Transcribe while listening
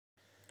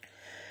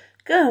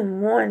Good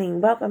morning.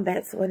 Welcome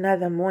back to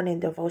another morning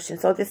devotion.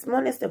 So this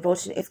morning's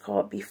devotion is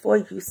called Before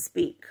You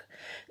Speak.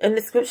 And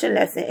the scripture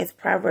lesson is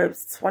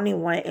Proverbs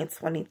 21 and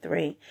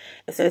 23.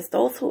 It says,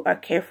 those who are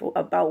careful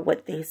about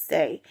what they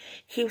say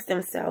keeps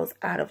themselves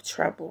out of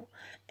trouble.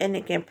 And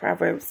again,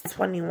 Proverbs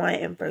 21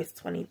 and verse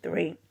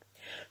 23.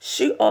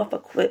 Shoot off a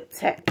quick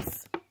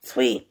text,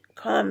 tweet,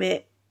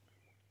 comment.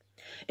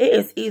 It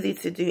is easy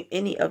to do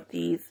any of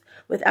these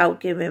without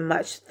giving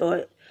much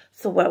thought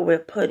to what we're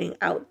putting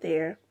out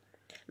there.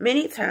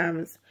 Many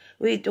times,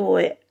 we do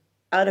it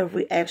out of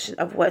reaction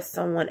of what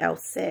someone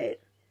else said.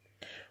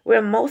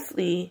 We're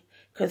mostly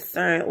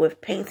concerned with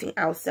painting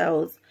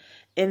ourselves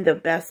in the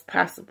best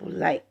possible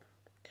light.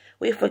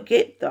 We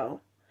forget,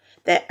 though,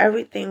 that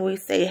everything we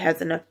say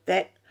has an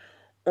effect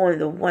on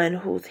the one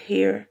who's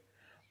here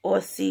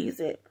or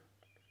sees it.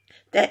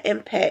 That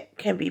impact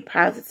can be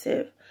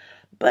positive,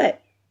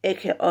 but it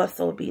can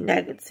also be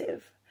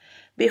negative.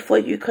 Before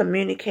you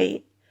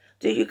communicate,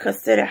 do you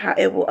consider how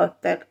it will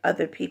affect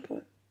other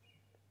people?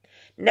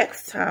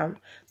 Next time,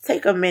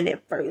 take a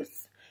minute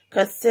first.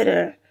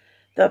 Consider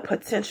the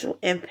potential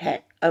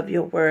impact of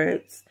your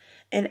words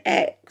and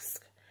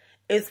ask,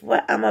 is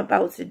what I'm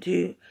about to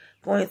do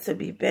going to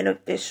be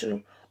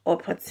beneficial or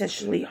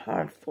potentially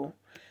harmful?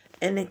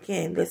 And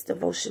again, this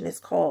devotion is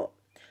called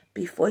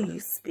Before You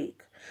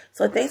Speak.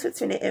 So thanks for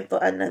tuning in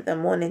for another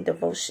morning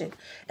devotion.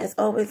 As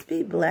always,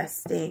 be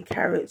blessed, stay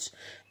encouraged,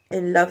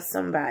 and love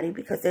somebody,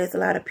 because there's a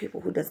lot of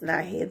people who does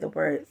not hear the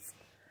words,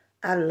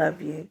 I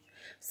love you.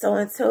 So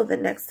until the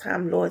next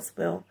time, Lord's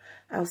will,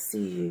 I'll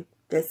see you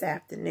this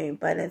afternoon.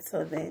 But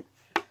until then,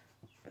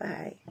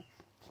 bye.